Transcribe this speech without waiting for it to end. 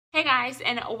Hey guys,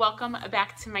 and welcome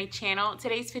back to my channel.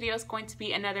 Today's video is going to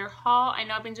be another haul. I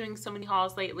know I've been doing so many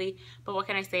hauls lately, but what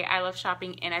can I say? I love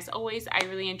shopping, and as always, I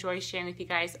really enjoy sharing with you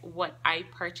guys what I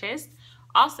purchased.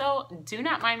 Also, do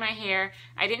not mind my hair.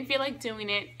 I didn't feel like doing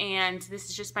it, and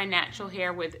this is just my natural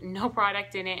hair with no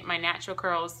product in it, my natural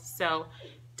curls, so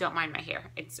don't mind my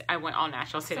hair. I went all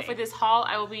natural today. So for this haul,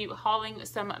 I will be hauling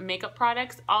some makeup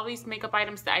products. All these makeup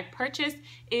items that I purchased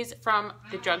is from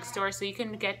the drugstore, so you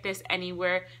can get this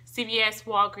anywhere. CVS,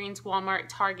 Walgreens, Walmart,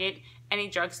 Target, any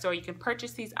drugstore. You can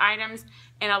purchase these items,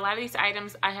 and a lot of these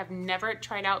items I have never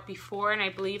tried out before, and I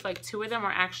believe like 2 of them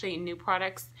are actually new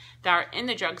products that are in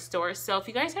the drugstore. So if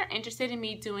you guys are interested in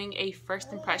me doing a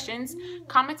first impressions,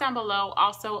 comment down below.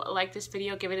 Also, like this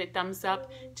video, give it a thumbs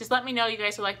up. Just let me know you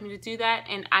guys would like me to do that,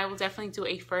 and I will definitely do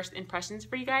a first impressions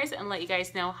for you guys and let you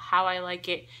guys know how I like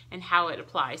it and how it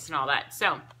applies and all that.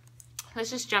 So let's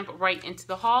just jump right into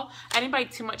the haul. I didn't buy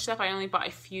too much stuff. I only bought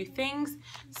a few things.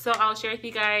 So I'll share with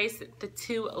you guys the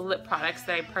 2 lip products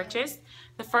that I purchased.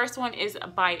 The first one is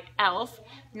by e.l.f.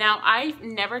 Now, I've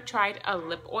never tried a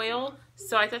lip oil,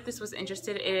 so I thought this was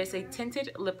interesting. It is a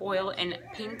tinted lip oil in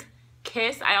Pink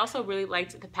Kiss. I also really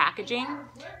liked the packaging.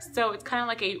 So it's kind of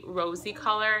like a rosy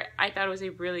color. I thought it was a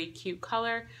really cute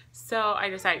color, so I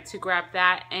decided to grab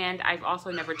that. And I've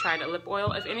also never tried a lip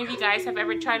oil. If any of you guys have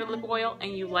ever tried a lip oil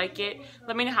and you like it,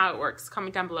 let me know how it works.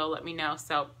 Comment down below, let me know.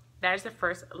 So that is the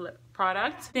first lip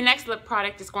product. The next lip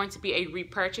product is going to be a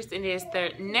repurchase, and it is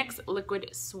the NYX Liquid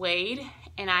Suede,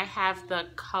 and I have the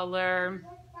color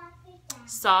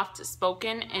Soft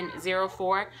Spoken in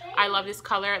 04. I love this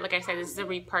color. Like I said, this is a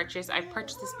repurchase. I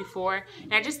purchased this before,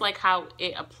 and I just like how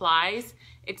it applies.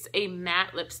 It's a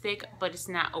matte lipstick, but it's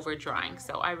not over drying,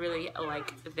 so I really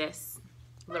like this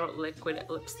little liquid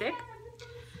lipstick.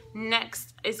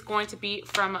 Next is going to be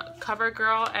from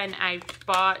CoverGirl, and I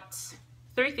bought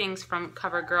 3 things from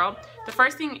CoverGirl. The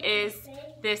first thing is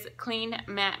this Clean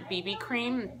Matte BB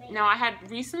Cream. Now, I had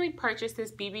recently purchased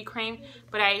this BB cream,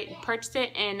 but I purchased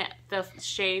it in the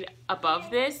shade above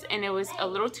this, and it was a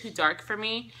little too dark for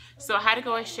me, so I had to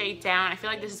go a shade down. I feel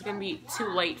like this is going to be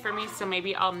too light for me, so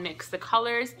maybe I'll mix the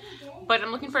colors, but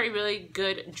I'm looking for a really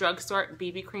good drugstore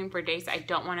BB cream for days I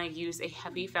don't want to use a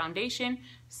heavy foundation,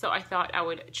 so I thought I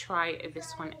would try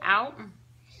this one out.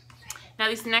 Now,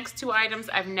 these next 2 items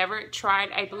I've never tried.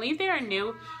 I believe they are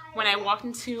new. When I walked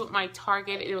into my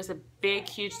Target, it was a big,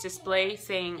 huge display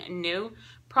saying new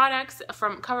products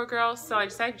from CoverGirl, so I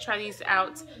decided to try these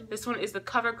out. This one is the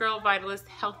CoverGirl Vitalist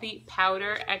Healthy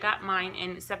Powder. I got mine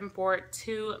in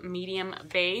 742 medium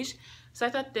beige, so I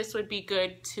thought this would be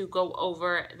good to go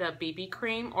over the BB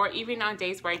cream, or even on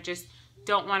days where I just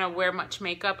don't want to wear much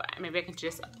makeup, maybe I can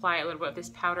just apply a little bit of this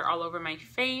powder all over my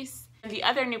face. The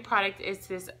other new product is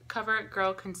this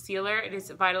CoverGirl Concealer. It is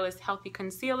Vitalist Healthy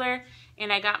Concealer,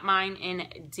 and I got mine in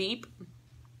Deep,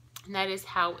 and that is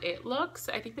how it looks.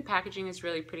 I think the packaging is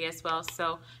really pretty as well,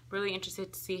 so really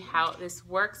interested to see how this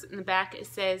works. In the back, it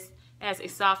says it has a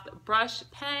soft brush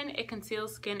pen. It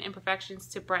conceals skin imperfections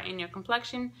to brighten your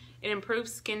complexion. It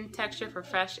improves skin texture for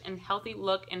fresh and healthy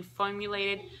look, and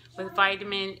formulated with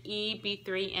vitamin E,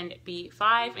 B3, and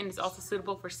B5, and is also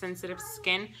suitable for sensitive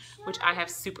skin, which I have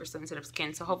super sensitive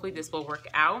skin, so hopefully this will work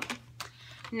out.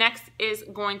 Next is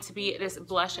going to be this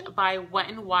blush by Wet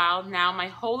n Wild. Now, my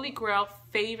holy grail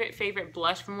favorite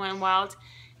blush from Wet n Wild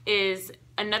is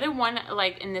another one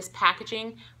like in this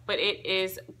packaging, but it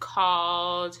is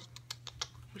called,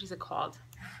 what is it called?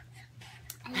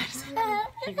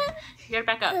 You gotta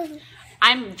back up.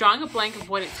 I'm drawing a blank of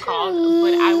what it's called,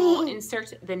 but I will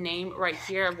insert the name right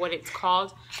here of what it's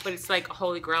called. But it's like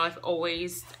holy grail.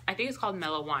 I think it's called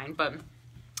Mellow Wine, but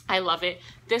I love it.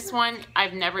 This one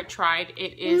I've never tried.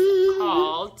 It is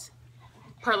called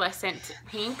Pearlescent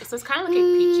Pink. So it's kind of like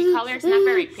a peachy color. It's not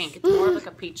very pink. It's more like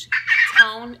a peach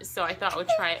tone. So I thought I would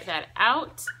try that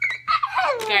out.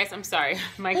 You guys, I'm sorry.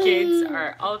 My kids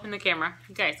are all up in the camera.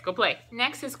 You guys, go play.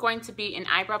 Next is going to be an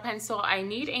eyebrow pencil. I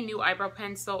need a new eyebrow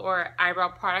pencil or eyebrow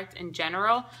product in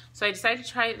general, so I decided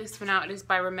to try this one out. It is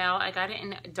by Rimmel. I got it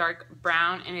in dark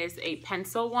brown, and it is a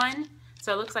pencil one.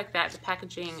 So it looks like that. The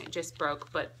packaging just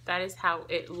broke, but that is how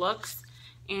it looks.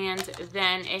 And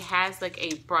then it has like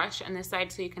a brush on this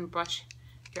side, so you can brush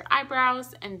your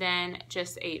eyebrows, and then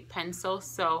just a pencil.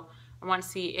 So I want to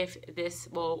see if this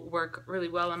will work really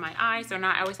well on my eyes or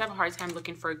not. I always have a hard time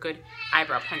looking for a good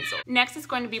eyebrow pencil. Next is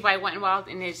going to be by Wet n Wild,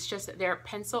 and it's just their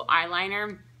pencil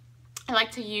eyeliner. I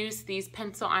like to use these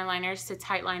pencil eyeliners to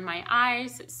tightline my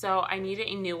eyes, so I needed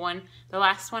a new one. The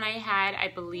last one I had, I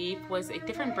believe, was a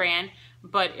different brand,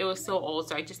 but it was so old,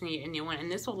 so I just needed a new one.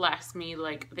 And this will last me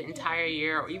like the entire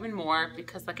year or even more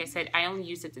because, like I said, I only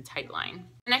use it to tight line.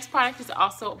 The next product is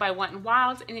also by Wet n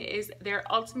Wild, and it is their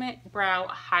Ultimate Brow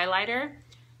Highlighter.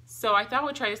 So I thought I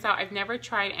would try this out. I've never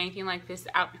tried anything like this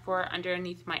out before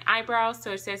underneath my eyebrows.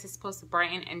 So it says it's supposed to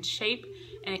brighten and shape,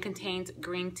 and it contains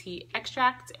green tea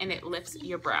extract, and it lifts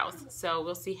your brows. So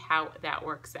we'll see how that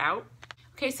works out.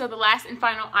 Okay, so the last and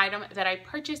final item that I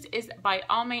purchased is by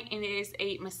Almay, and it is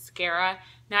a mascara.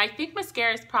 Now I think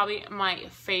mascara is probably my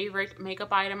favorite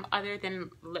makeup item other than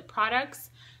lip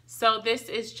products. So this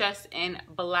is just in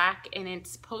black, and it's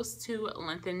supposed to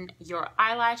lengthen your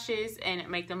eyelashes and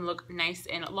make them look nice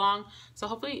and long. So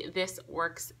hopefully this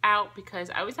works out because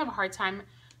I always have a hard time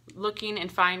looking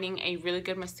and finding a really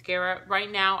good mascara.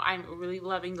 Right now I'm really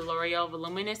loving the L'Oreal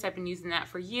Voluminous. I've been using that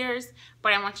for years,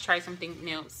 but I want to try something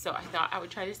new, so I thought I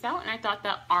would try this out, and I thought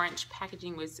the orange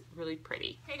packaging was really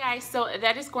pretty. Okay guys, so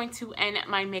that is going to end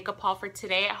my makeup haul for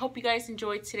today. I hope you guys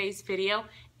enjoyed today's video.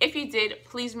 If you did,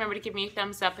 please remember to give me a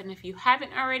thumbs up, and if you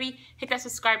haven't already, hit that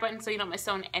subscribe button so you don't miss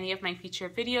out on any of my future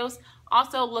videos.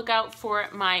 Also, look out for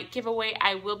my giveaway.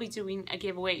 I will be doing a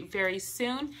giveaway very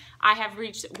soon. I have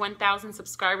reached 1,000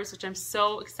 subscribers, which I'm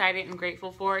so excited and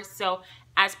grateful for. So,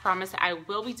 as promised, I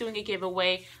will be doing a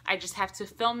giveaway. I just have to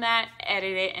film that,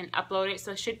 edit it, and upload it.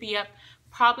 So, it should be up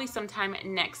probably sometime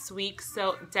next week.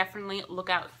 So, definitely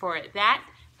look out for that.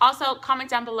 Also, comment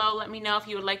down below, let me know if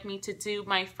you would like me to do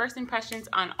my first impressions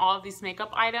on all of these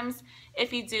makeup items.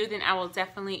 If you do, then I will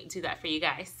definitely do that for you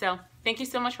guys. So, thank you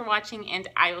so much for watching, and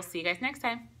I will see you guys next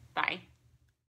time. Bye.